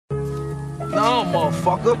Nah,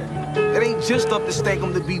 motherfucker. It ain't just up to stake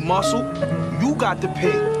 'em to be muscle. You got to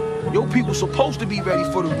pick. Your people supposed to be ready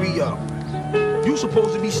for the re-up. You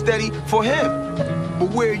supposed to be steady for him.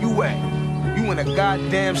 But where you at? You in a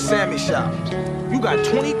goddamn salmon shop. You got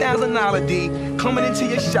 $20,000 D coming into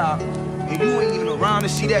your shop, and you ain't even around to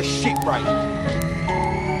see that shit right.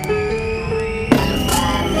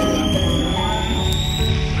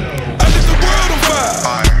 I lit the world on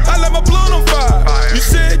fire. I let my blood on fire. You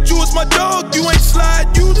said you was my dog, you ain't slide,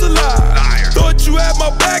 you's a lie. Thought you had my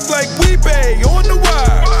back like Weebay on the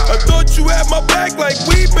wire. I thought you had my back like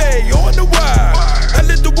Weebay on the wire. I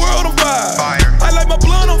lit the world on fire. I light my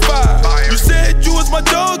blood on fire. You said you was my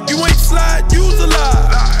dog, you ain't slide, you's a lie.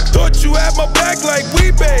 Thought you had my back like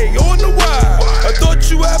Weebay on the wire. I thought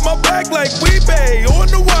you had my back like Weebay on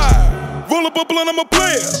the wire. Roll up a blunt, I'm a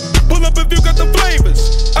player. Pull up if you got the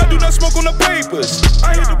flavors. I do not smoke on the papers.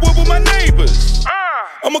 I hit the wood with my neighbors.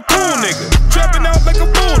 I'm a cool nigga, trapping out like a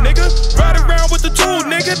fool nigga. Ride around with the tool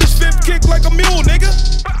nigga, this fifth kick like a mule nigga.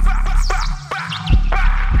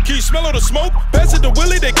 Can you smell all the smoke? Pass it to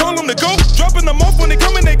Willie, they call him the GOAT. Dropping them off when they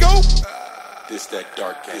come and they go. This that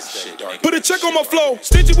dark ass shit. Put a check on my flow.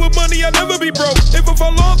 Stingy with money, I'll never be broke. If I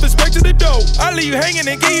fall off, it's back to the dough. I leave you hanging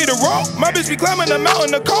and give you the rope. My bitch be climbing the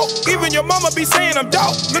mountain of coke. Even your mama be saying I'm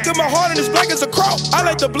dope. Look at my heart and it's black as a crow. I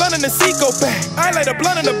like the blunt and the seat go back. I like the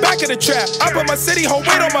blunt in the back of the trap. I put my city whole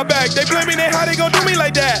weight on my back. They blame me, then how they gon' do me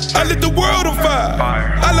like that? I lit the world on fire.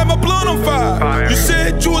 I let my blood on fire. You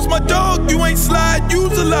said you was my dog, you ain't slide,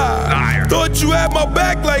 you's a lie. Thought you had my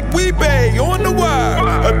back like Weebay on the wire.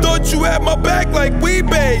 I thought you had my back like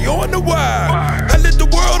Weebay on the wire. I lit the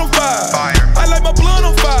world on fire. I light my blood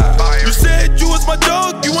on fire. You said you was my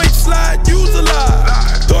dog, you ain't slide, you's a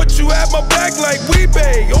lie. Thought you had my back like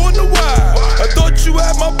Weebay on the wire. I thought you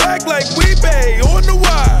had my back like Weebay on the wire.